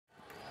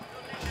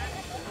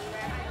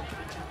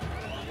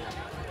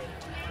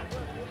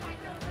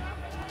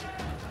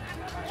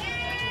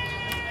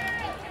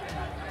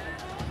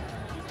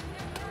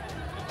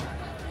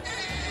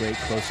Great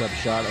close-up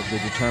shot of the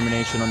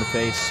determination on the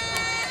face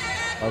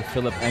of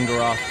Philipp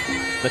Engeroff,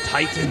 the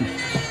Titan.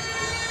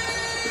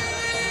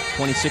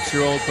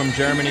 26-year-old from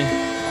Germany,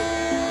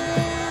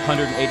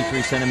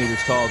 183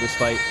 centimeters tall. This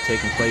fight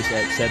taking place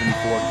at 74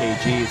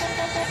 kgs.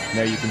 And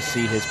there you can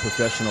see his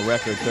professional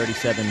record: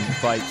 37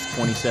 fights,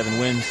 27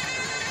 wins,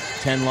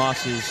 10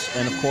 losses,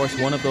 and of course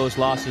one of those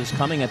losses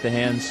coming at the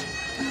hands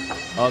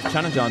of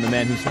Chana Jon, the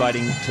man who's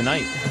fighting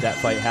tonight. That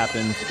fight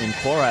happened in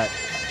Korat.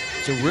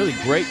 It's a really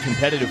great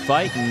competitive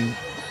fight, and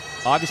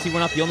obviously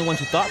we're not the only ones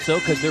who thought so,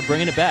 because they're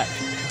bringing it back.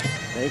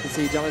 There you can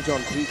see Chana Jon,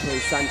 PK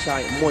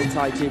Sanchai, Muay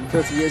Thai gym,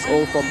 30 years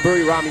old, from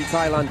Buriram in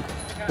Thailand,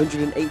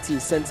 180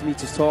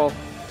 centimeters tall,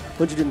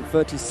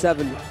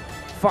 137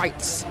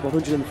 fights,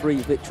 103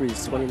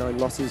 victories, 29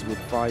 losses with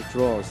 5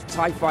 draws.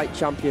 Thai fight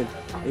champion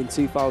in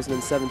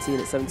 2017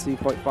 at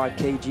 72.5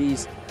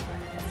 kgs,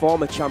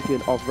 former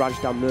champion of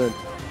Rajdamnern,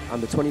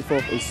 and the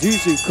 24th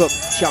Isuzu Cup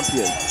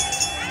champion.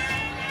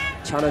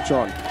 Chana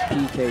Jon,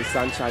 PK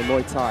Sanchai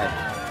Muay Thai.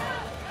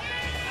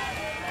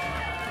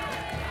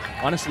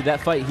 Honestly,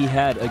 that fight he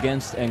had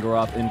against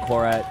Engeroff in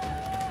Korat,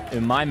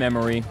 in my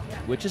memory,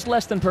 which is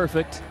less than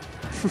perfect,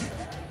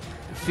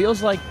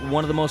 feels like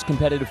one of the most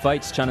competitive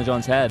fights Chana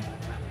Jon's had.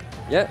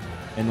 Yeah.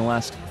 In the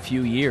last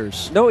few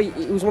years. No,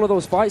 it was one of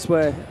those fights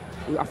where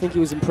I think he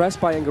was impressed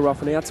by Engeroff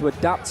and he had to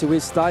adapt to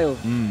his style.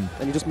 And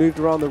he just moved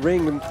around the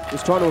ring and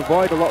was trying to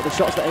avoid a lot of the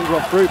shots that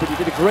Engeroff threw, but he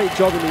did a great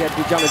job in the end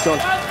with Chana Jon.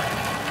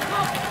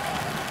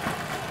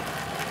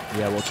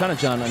 Yeah, well, Chana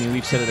Jon, I mean,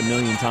 we've said it a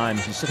million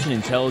times, he's such an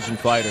intelligent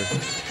fighter.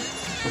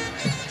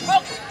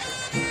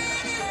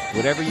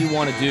 Whatever you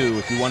want to do,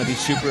 if you want to be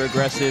super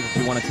aggressive, if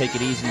you want to take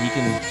it easy, he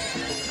can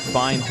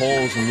find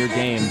holes in your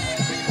game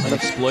and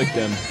exploit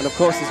them. And of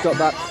course, he's got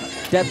that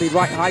deadly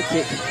right high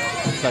kick.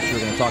 I thought you were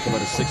going to talk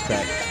about a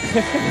six-pack.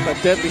 That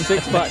deadly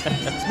six-pack.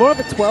 It's more of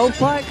a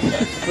 12-pack,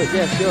 but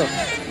yeah, sure.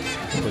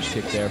 Push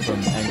kick there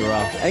from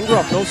Engeroff.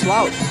 Engeroff, no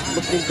slouch,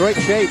 looking in great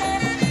shape.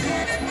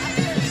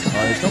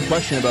 There's no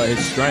question about his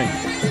strength.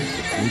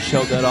 He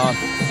showed that off,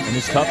 and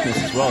his toughness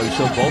as well. He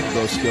showed both of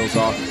those skills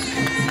off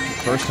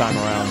first time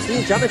around.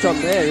 Seeing Chana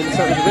Jon there in the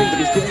center of the ring, but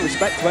he's giving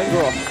respect to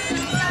Engeroff.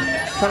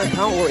 Trying to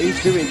counter what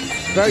he's doing.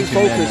 Very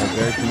focused. Men are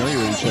very familiar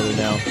with each other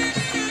now.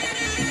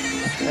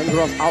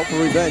 Engeroff out for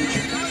revenge.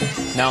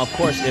 Now, of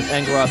course, if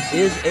Engeroff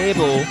is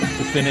able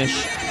to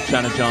finish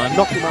Chana Jon,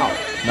 knock him out,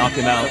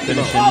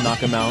 finish him,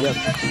 knock him out, yep,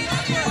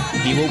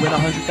 he will win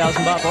a 100,000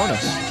 baht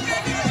bonus.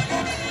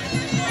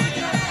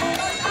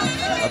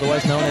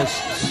 Otherwise known as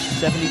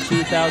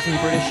 72,000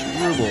 British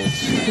rubles.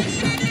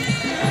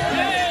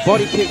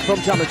 Body kick from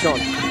Chana Jon.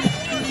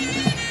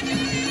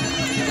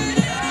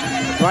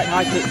 Right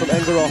high kick from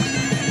Engeroff.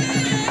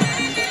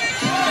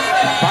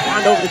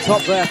 Backhand over the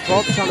top there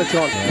from Chana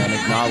Jon. And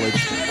acknowledged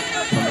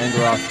from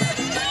Engeroff.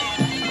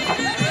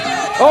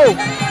 Oh,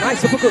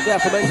 nice uppercut there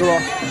from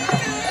Engeroff.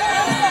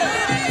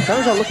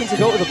 Chana Jon looking to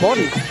go to the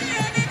body.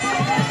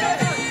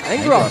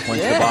 Engeroff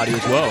went to the body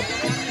as well.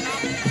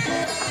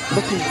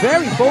 Looking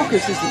very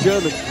focused is the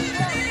German.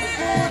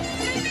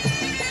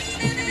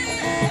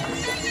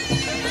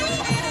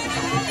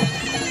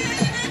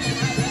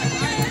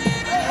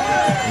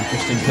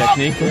 Interesting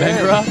technique from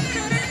Engeroff.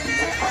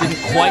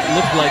 Didn't quite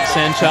look like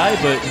Sanchai,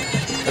 but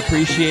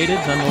appreciated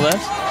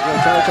nonetheless.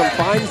 Yeah, Chana Jon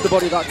finds the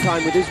body that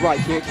time with his right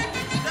kick.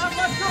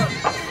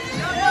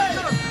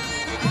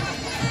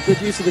 Good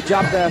use of the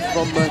jab there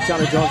from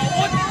Chana Jon.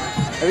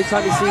 Every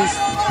time he sees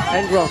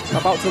Engeroff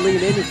about to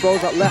lean in, he throws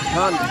that left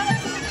hand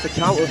to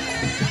counter.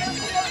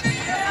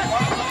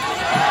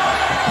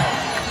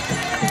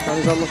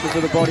 Chana Jon looking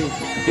for the body.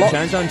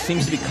 Chana Jon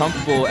seems to be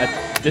comfortable at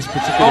this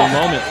particular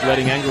moment,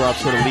 letting Engeroff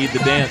sort of lead the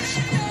dance.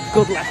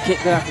 Good left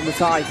kick there from the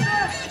Thai.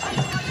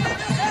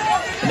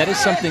 And that is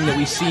something that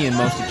we see in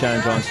most of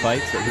Chana Jon's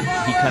fights, that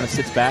he kind of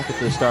sits back at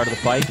the start of the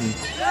fight and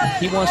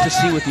he wants to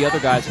see what the other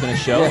guy's going to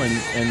show,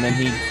 yes, and then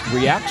he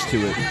reacts to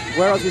it.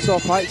 Whereas we saw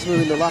Payak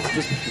in the last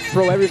just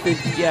throw everything.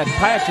 Yeah,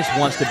 Payak just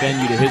wants to bend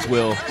you to his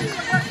will.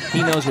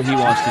 He knows what he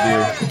wants to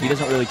do. He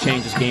doesn't really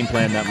change his game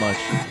plan that much.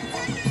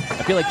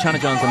 I feel like Chana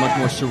Jon's a much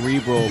more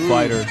cerebral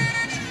fighter,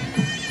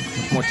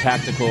 much more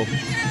tactical.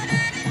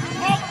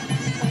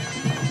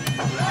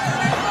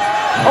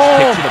 Nice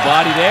kick to the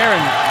body there,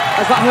 and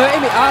has that hurt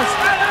him? It has.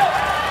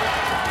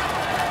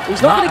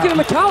 He's not going to give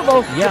him a count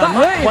though. Yeah, I'm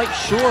not quite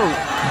sure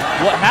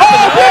what happened.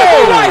 Oh,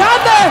 beautiful right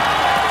hand there!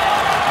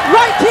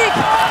 Right kick!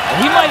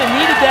 He might have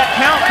needed that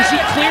count because he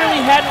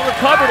clearly hadn't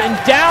recovered, and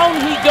down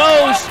he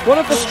goes,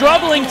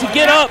 struggling to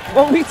get up.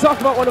 When we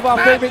talk about one of our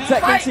favorite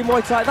techniques in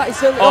Muay Thai, that is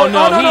certainly... Oh,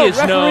 no, he is,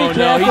 no,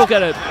 he's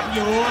got to...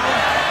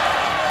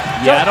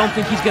 Yeah, I don't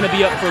think he's going to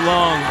be up for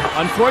long.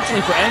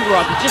 Unfortunately for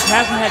Engeroff, he just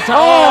hasn't had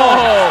time.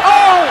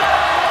 Oh!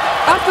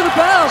 After the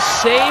bell!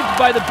 Saved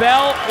by the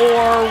bell,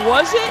 or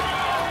was it?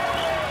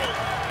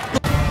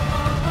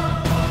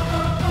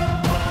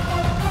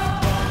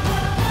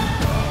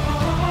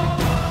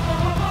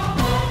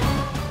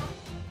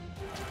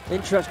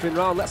 Interesting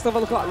round. Let's have a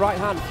look at that right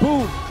hand.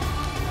 Boom!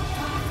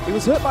 He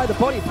was hurt by the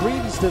body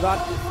previous to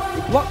that.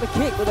 He blocked the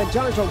kick, but then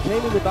Chana Jon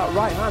came in with that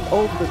right hand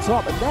over the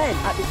top. And then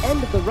at the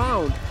end of the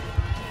round,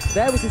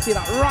 there we can see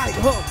that right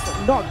hook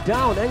that knocked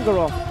down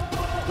Engeroff.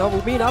 Now,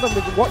 me and Adam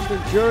have been watching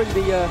him during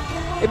the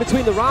in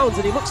between the rounds,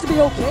 and he looks to be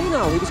okay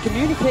now. He was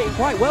communicating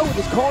quite well with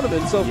his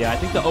cornerman. So yeah, I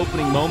think the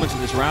opening moments of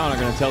this round are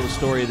going to tell the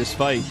story of this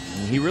fight.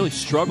 And he really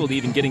struggled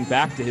even getting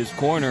back to his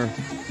corner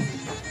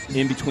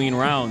in between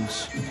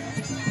rounds.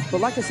 But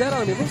like I said,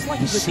 Adam, it looks like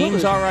he's recovered.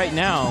 Seems all right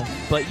now,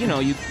 but you know,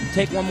 you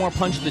take one more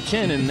punch to the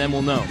chin and then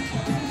we'll know.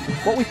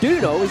 What we do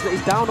know is that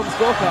he's down on the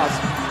scorecards.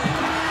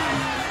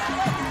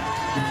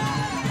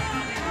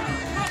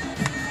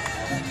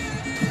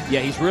 Yeah,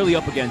 he's really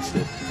up against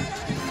it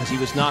because he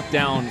was knocked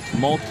down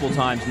multiple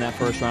times in that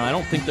first round. I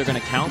don't think they're going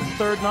to count the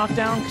third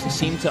knockdown because he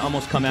seemed to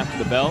almost come after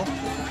the bell,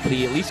 but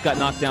he at least got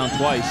knocked down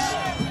twice.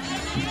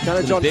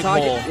 Chana Jon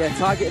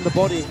targeting the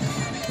body.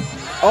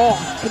 Oh,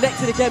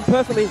 connected again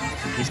perfectly.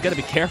 He's got to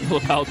be careful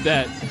about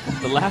that.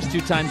 The last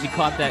two times he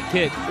caught that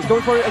kick. He's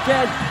going for it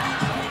again.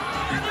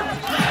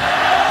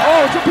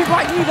 Oh, jumping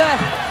right knee there.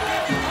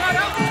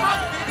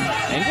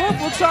 Engeroff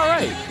looks all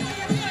right.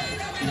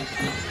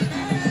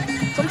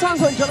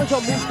 Sometimes when Chana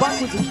Jon moves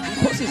backwards, he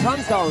puts his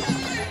hands down.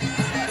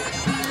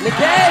 And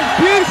again,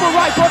 beautiful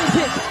right body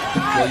kick.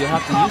 Well, you'll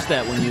have to use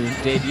that when you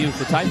debut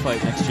for Thai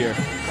Fight next year.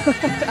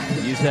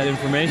 Use that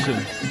information.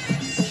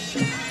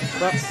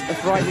 That's a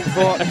frightening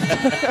thought.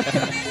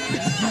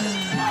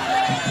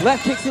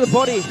 Left kick to the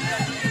body.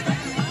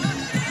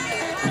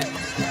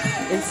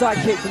 Inside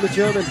kick from the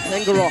German,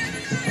 Engeroff.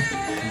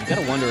 You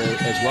gotta wonder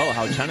as well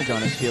how Chana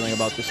Jon is feeling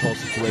about this whole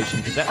situation,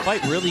 because that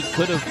fight really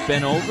could have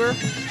been over.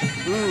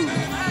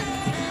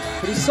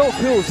 But he's so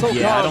cool, so calm.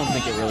 Yeah, I don't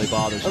think it really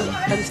bothers him.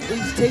 And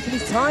he's taking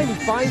his time, he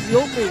finds the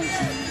openings.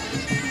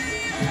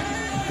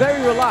 Very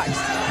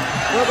relaxed.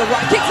 Another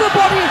right kick to the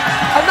body,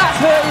 and that's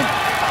hurting.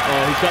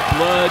 Oh, he's got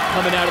blood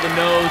coming out of the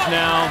nose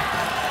now.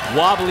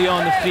 Wobbly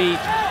on the feet.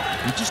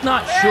 He's just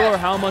not sure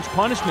how much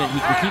punishment he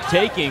can keep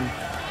taking.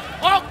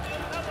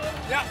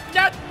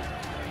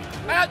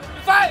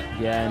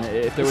 Yeah, and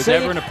if there was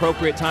ever an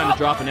appropriate time to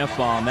drop an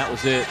F-bomb, that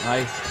was it.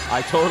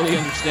 I totally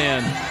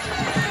understand.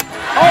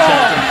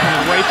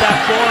 Coming right back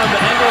for him,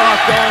 but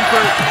Engeroff going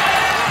for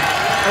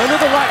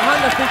another right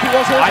hand. I think he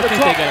was over the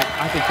top.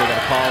 I think they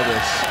gotta call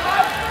this.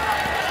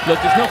 Look,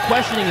 there's no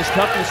questioning his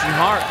toughness and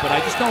heart, but I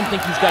just don't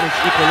think he's got his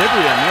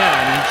equilibrium. Yeah,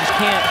 I mean, he just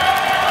can't.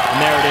 And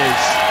there it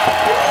is.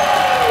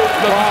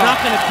 Look, he's not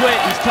going to quit.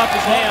 He's tough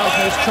as nails.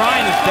 He was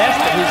trying his best,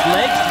 but his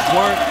legs just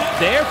weren't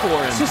there for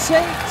him.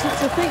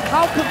 To think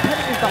how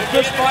competitive that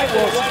first fight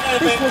was,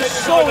 this was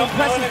so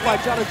impressive by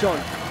Chana Jon.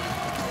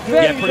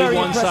 Pretty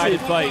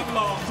one-sided fight.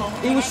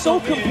 He was so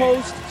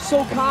composed,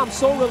 so calm,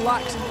 so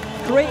relaxed,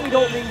 created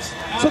openings,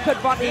 took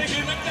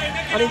advantage,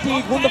 and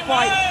indeed won the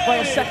fight by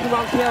a second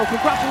round KO.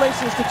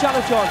 Congratulations to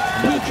Chana Jon,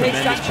 PK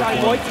Saenchai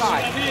Muay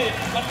Thai.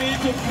 มันมี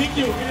จุดพลิก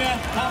อยู่เนี่ย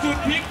จุด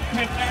พลิกเ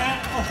ผ็ดนะฮะ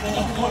โอ้โห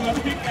คนละ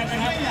พลิกกันนะ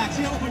ครับอยากเ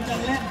ชื่อว่าคุณจะ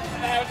เล่น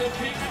แต่จุด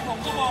พลิกผม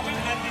ก็มองไม่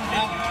ทันจริงๆนะค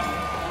รับ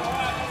เพราะ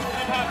ว่าใ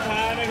ห้ภาพช้า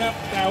นะครับ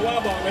แต่ว่า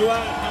บอกเลยว่า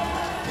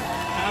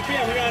ขาเปี้ย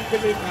เหมือนกันเป็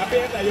นขาเปี้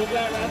ยแต่ยกแร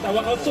กนะแต่ว่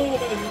าเขาสู้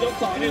มาถึงยก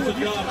2นี่สุด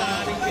ยอดมาก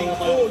จริง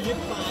ๆสู้ยึด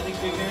มาจ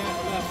ริงๆนะส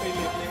ำหรับฟิ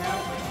ลิปนะครับ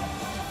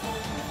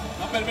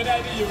ถ้าเป็นไม่ได้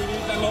ที่อยู่ดี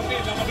แต่ล้มนี่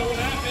เรามาดู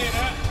นะนี่น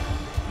ะ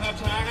ภาพ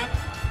ช้าครับ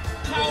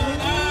เข้า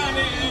หน้า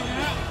นี่เอง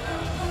ฮะ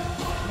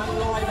มัน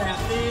ลอยแบบ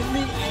นี้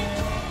นี่เอง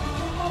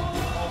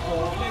โอ้โห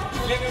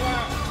เรียกได้ว่า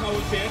เขา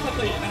เสียส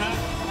ตินะฮะ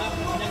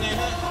ยังไง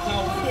ฮะเขา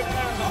ขึ้นห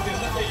น้าเขาเสีย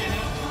สติน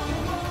ะ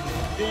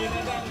ดีน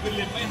ะดั้งฟิ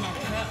ลิปไม่หัก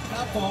นะฮะค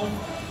รับผม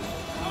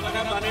เอาละค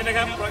รับตอนนี้นะค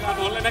รับประกาศ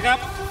ผลเลยนะครับ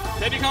เ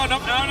ทคนิคอลน็อ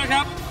กเอาท์นะค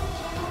รับ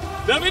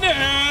The winner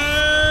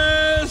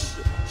is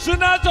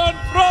Chana Jon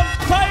from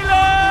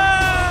Thailand